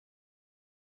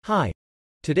Hi.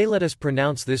 Today let us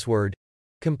pronounce this word,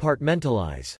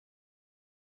 compartmentalize.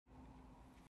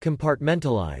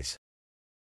 Compartmentalize.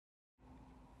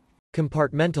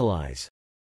 Compartmentalize.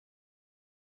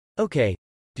 Okay,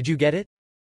 did you get it?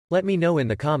 Let me know in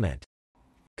the comment.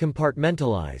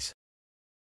 Compartmentalize.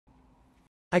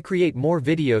 I create more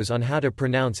videos on how to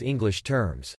pronounce English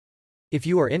terms. If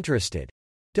you are interested,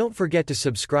 don't forget to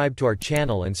subscribe to our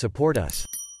channel and support us.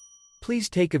 Please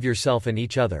take of yourself and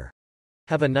each other.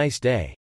 Have a nice day.